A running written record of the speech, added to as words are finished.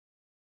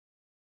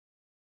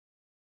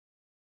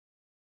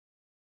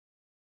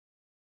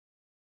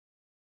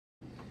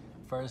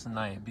first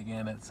night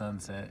began at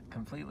sunset,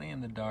 completely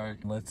in the dark.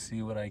 Let's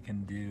see what I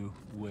can do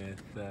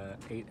with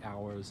 8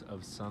 hours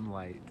of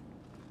sunlight.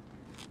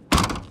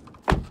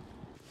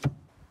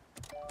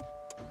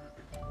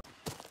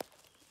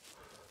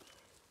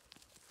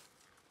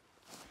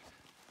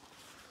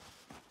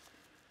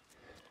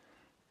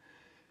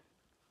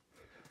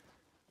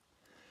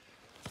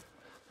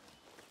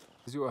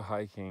 As you are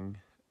hiking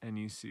and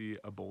you see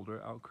a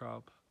boulder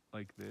outcrop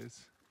like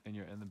this and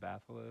you're in the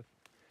batholith,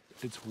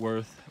 it's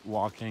worth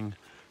walking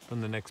from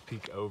the next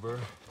peak over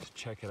to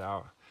check it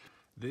out.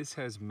 This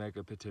has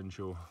mega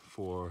potential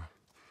for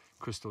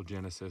crystal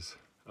genesis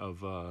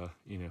of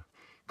you know,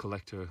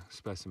 collector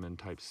specimen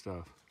type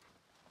stuff.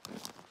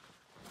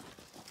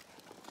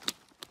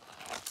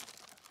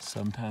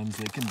 Sometimes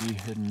they can be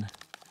hidden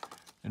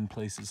in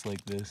places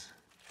like this,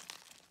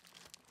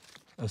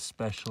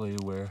 especially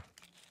where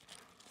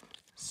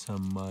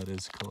some mud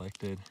is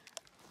collected.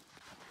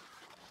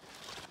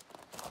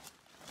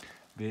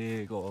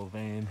 Big old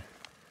vein,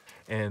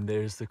 and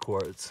there's the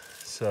quartz.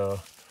 So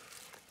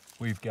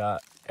we've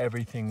got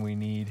everything we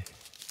need.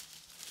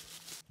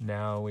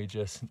 Now we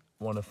just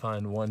want to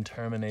find one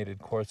terminated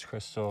quartz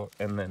crystal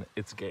and then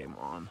it's game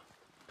on.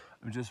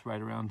 I'm just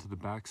right around to the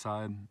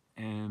backside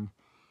and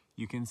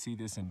you can see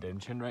this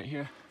indention right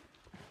here.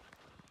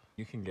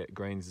 You can get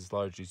grains as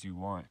large as you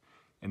want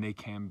and they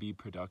can be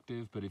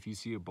productive, but if you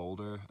see a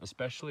boulder,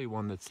 especially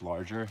one that's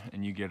larger,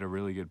 and you get a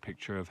really good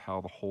picture of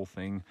how the whole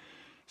thing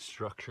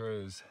structure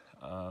is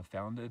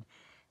founded,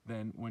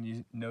 then when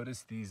you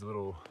notice these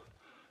little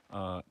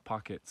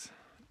pockets,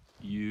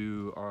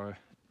 you are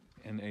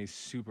in a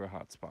super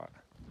hot spot.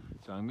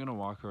 So I'm gonna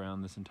walk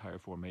around this entire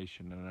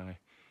formation and I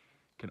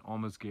can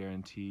almost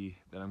guarantee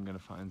that I'm gonna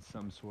find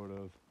some sort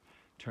of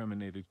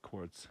terminated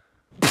quartz.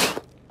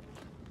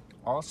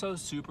 Also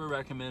super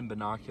recommend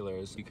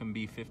binoculars. You can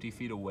be 50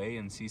 feet away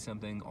and see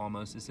something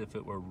almost as if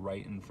it were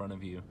right in front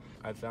of you.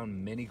 I've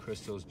found many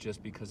crystals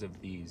just because of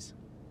these.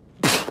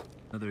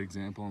 Another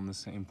example in the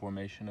same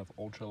formation of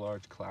ultra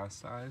large class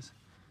size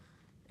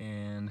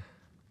and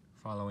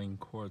following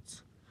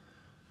quartz.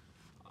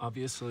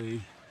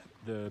 Obviously,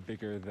 the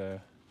bigger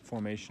the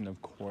formation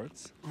of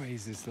quartz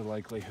raises the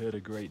likelihood a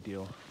great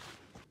deal.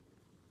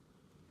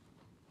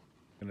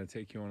 I'm gonna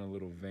take you on a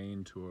little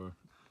vein tour.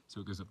 So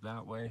it goes up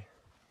that way.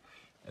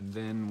 And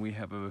then we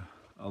have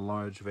a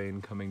large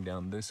vein coming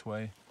down this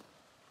way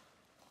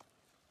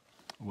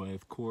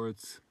with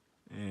quartz,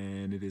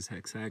 and it is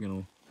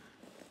hexagonal,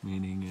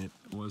 meaning it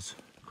was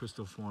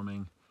crystal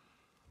forming.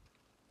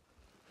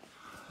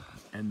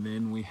 And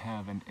then we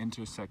have an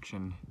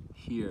intersection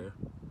here,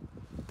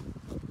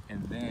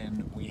 and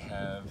then we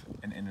have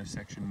an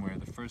intersection where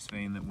the first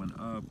vein that went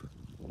up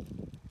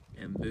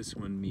and this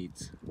one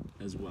meets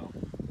as well.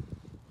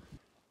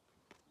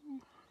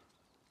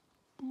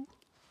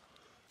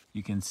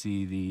 You can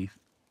see the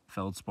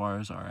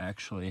feldspars are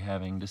actually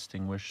having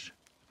distinguished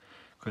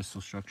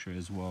crystal structure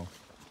as well.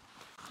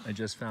 I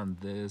just found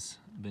this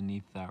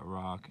beneath that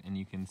rock, and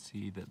you can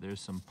see that there's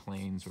some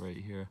planes right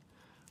here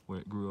where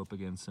it grew up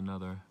against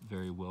another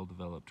very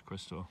well-developed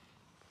crystal.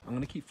 I'm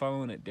gonna keep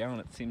following it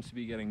down. It seems to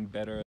be getting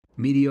better.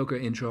 Mediocre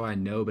intro, I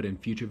know, but in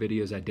future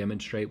videos I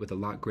demonstrate with a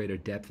lot greater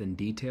depth and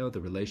detail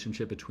the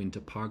relationship between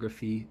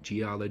topography,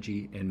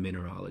 geology, and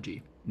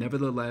mineralogy.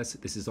 Nevertheless,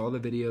 this is all the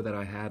video that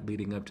I had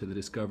leading up to the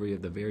discovery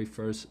of the very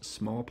first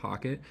small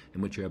pocket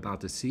in which you're about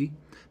to see,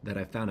 that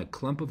I found a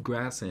clump of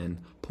grass in,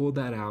 pulled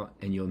that out,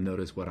 and you'll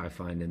notice what I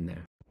find in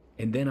there.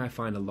 And then I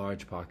find a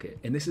large pocket,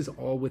 and this is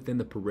all within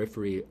the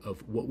periphery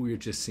of what we were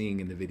just seeing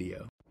in the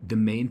video. The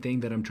main thing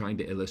that I'm trying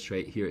to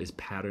illustrate here is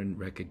pattern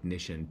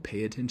recognition.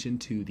 Pay attention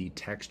to the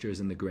textures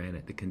in the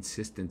granite, the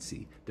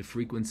consistency, the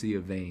frequency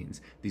of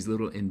veins, these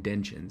little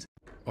indentions.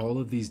 All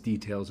of these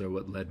details are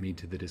what led me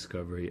to the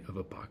discovery of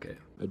a pocket.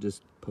 I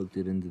just poked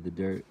it into the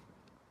dirt,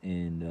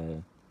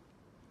 and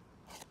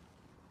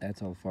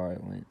that's how far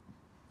it went.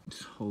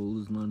 This hole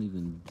is not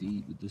even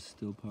deep, but it's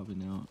still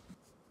popping out.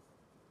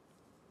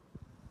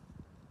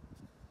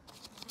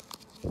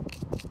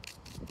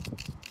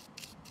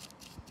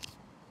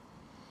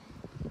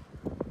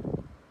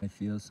 I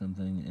feel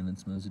something, and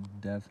it's most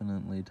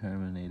definitely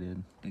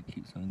terminated. It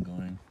keeps on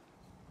going.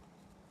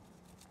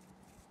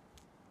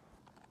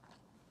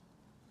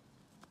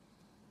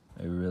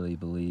 I really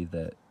believe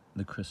that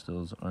the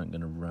crystals aren't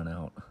going to run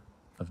out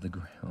of the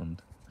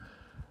ground.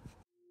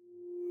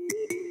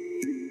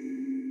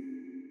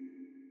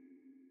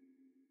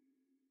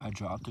 I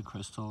dropped a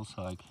crystal,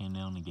 so I came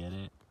down to get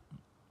it,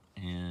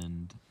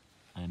 and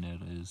I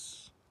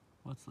noticed,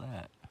 what's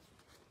that?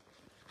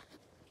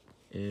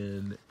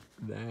 And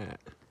that.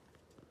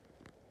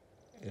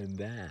 And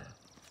that.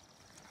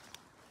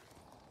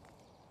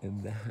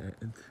 And that.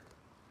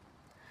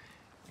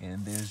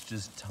 And there's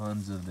just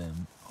tons of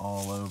them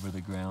all over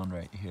the ground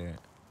right here,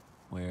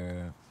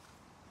 where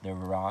the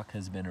rock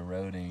has been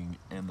eroding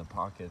and the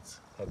pockets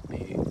have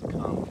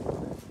become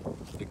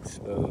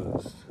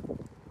exposed.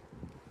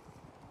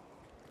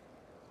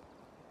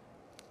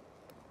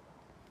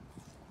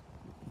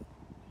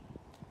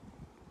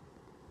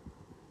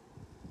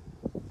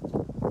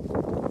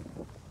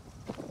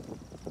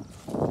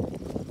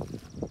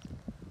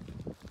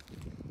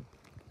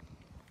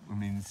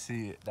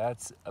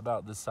 That's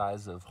about the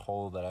size of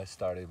hole that I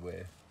started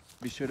with.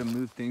 Be sure to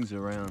move things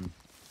around.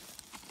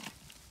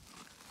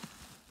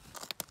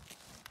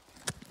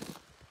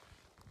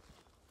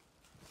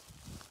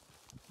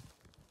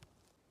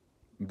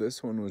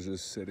 This one was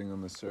just sitting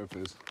on the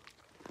surface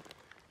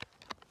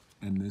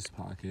in this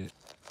pocket,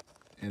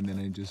 and then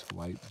I just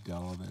wiped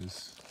all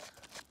this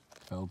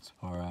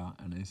feldspar out,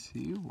 and I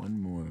see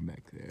one more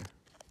back there.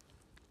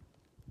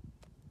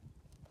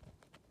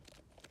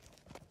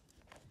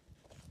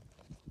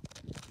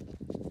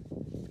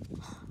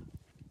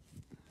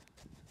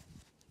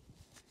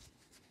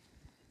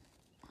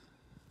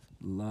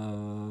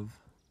 Love.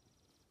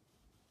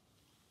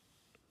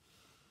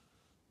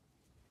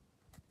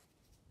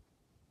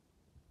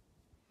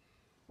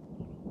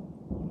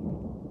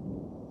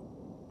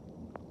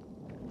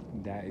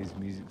 That is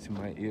music to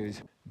my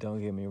ears.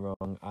 Don't get me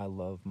wrong, I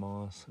love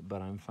moss,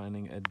 but I'm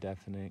finding a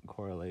definite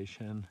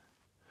correlation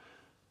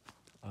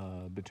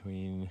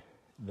between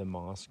the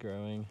moss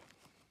growing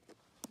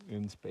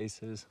in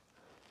spaces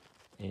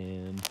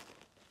and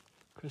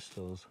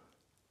crystals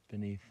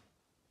beneath,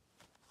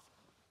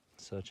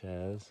 such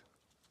as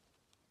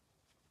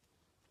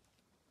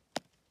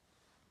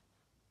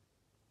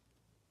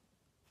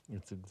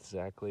it's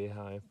exactly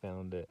how I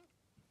found it.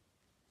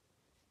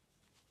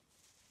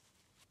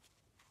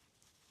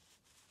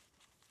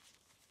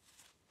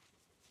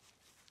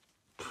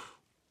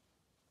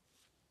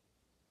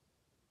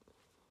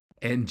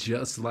 And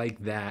just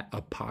like that,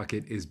 a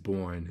pocket is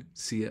born.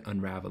 See it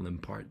unravel in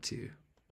part 2.